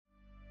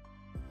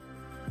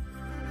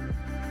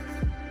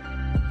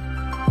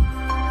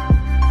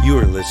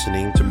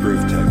listening to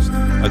Proof Text,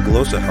 a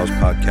Glossa House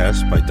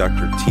podcast by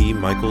Dr. T.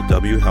 Michael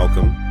W.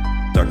 Halcomb,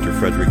 Dr.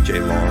 Frederick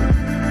J. Long,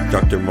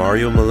 Dr.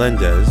 Mario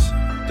Melendez,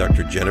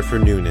 Dr. Jennifer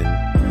Noonan,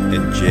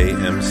 and J.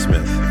 M.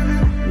 Smith.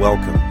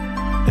 Welcome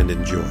and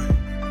enjoy.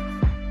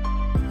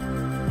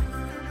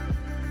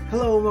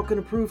 Hello and welcome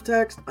to Proof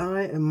Text.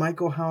 I am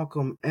Michael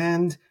Halcomb,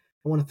 and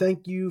I want to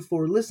thank you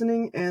for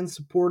listening and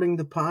supporting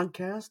the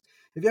podcast.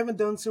 If you haven't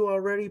done so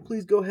already,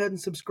 please go ahead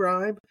and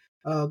subscribe.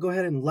 Go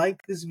ahead and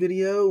like this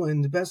video,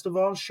 and best of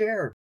all,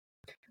 share.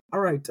 All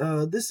right,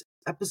 this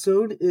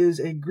episode is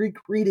a Greek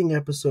reading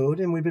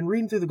episode, and we've been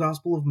reading through the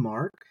Gospel of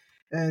Mark.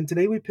 And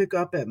today we pick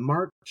up at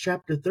Mark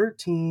chapter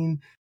 13,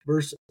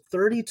 verse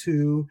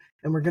 32,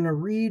 and we're going to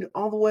read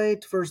all the way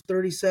to verse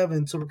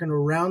 37, so we're going to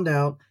round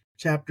out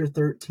chapter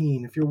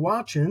 13. If you're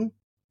watching,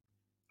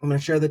 I'm going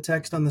to share the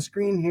text on the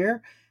screen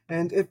here,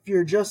 and if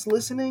you're just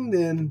listening,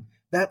 then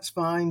that's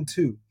fine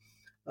too.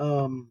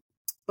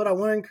 But I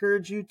want to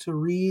encourage you to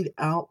read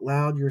out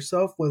loud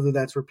yourself, whether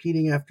that's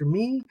repeating after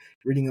me,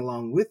 reading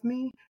along with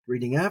me,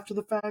 reading after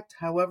the fact,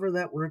 however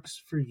that works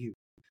for you.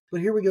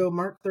 But here we go,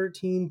 Mark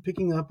 13,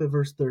 picking up at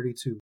verse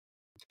 32.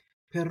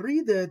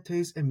 Peride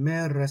tes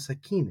emeras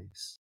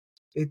akines,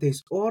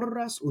 etes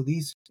oras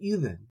udis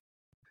iden,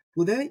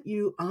 ude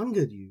you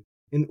angediu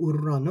in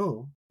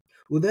urano,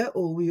 ude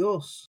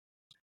ovios,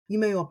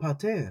 imeo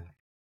pater,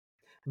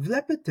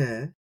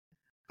 vlepete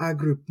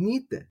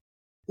agrupnite,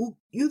 uk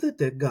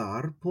iudete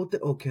gar pote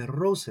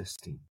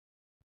okerosestin,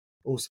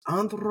 os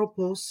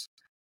anthropos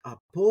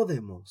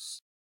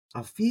apodemos,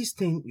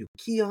 afisten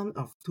iukian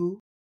aftu,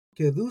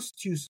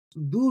 kedustus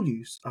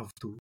dulius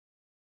aftu,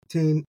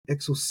 ten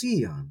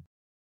exousian,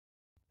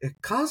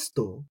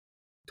 ekasto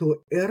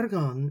to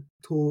ergon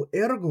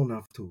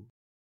aftu,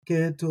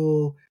 ke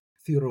to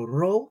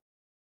thiroro,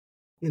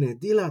 ine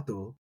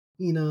dilato,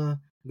 ina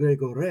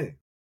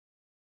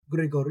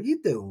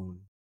Gregoriteun,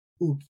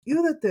 uk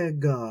iudete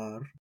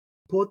gar,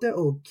 pote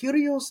o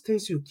Kyrios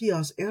tes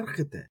iukias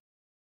erchete,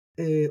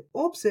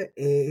 opse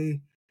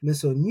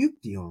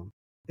mesonyktion,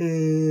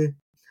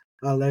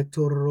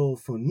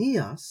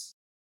 alectorophonias,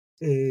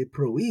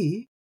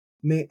 proi,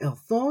 me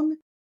elthon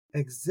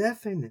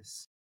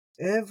exephenes,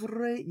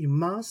 evre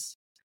imas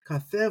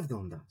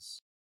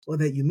cathevdondas, o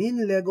that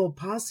yumin lego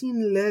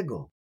passin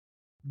lego,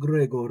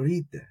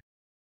 Gregorite.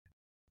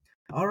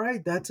 All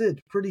right, that's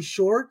it. Pretty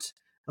short.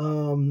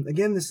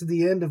 Again, this is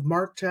the end of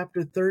Mark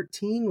chapter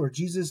 13, where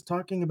Jesus is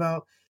talking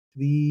about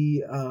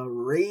the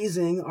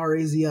razing,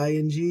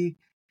 R-A-Z-I-N-G,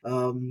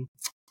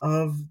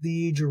 of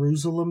the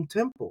Jerusalem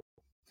temple.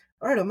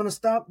 All right, I'm going to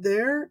stop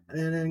there.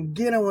 And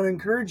again, I want to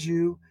encourage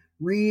you,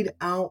 read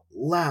out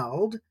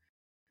loud,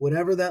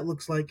 whatever that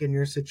looks like in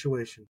your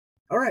situation.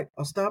 All right,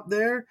 I'll stop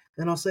there,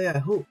 and I'll say I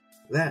hope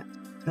that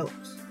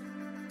helps.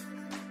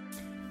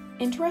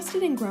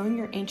 Interested in growing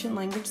your ancient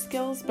language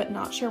skills but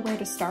not sure where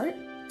to start?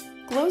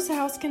 Glossa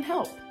House can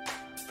help.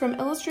 From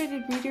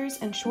illustrated readers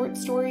and short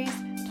stories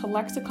to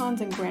lexicons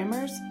and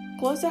grammars,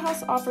 Glossa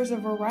House offers a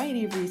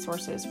variety of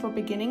resources for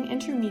beginning,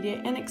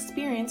 intermediate, and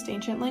experienced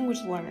ancient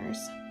language learners.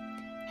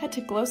 Head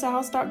to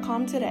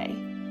glossahouse.com today.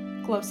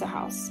 Glossa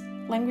House,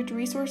 language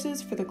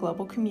resources for the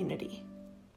global community.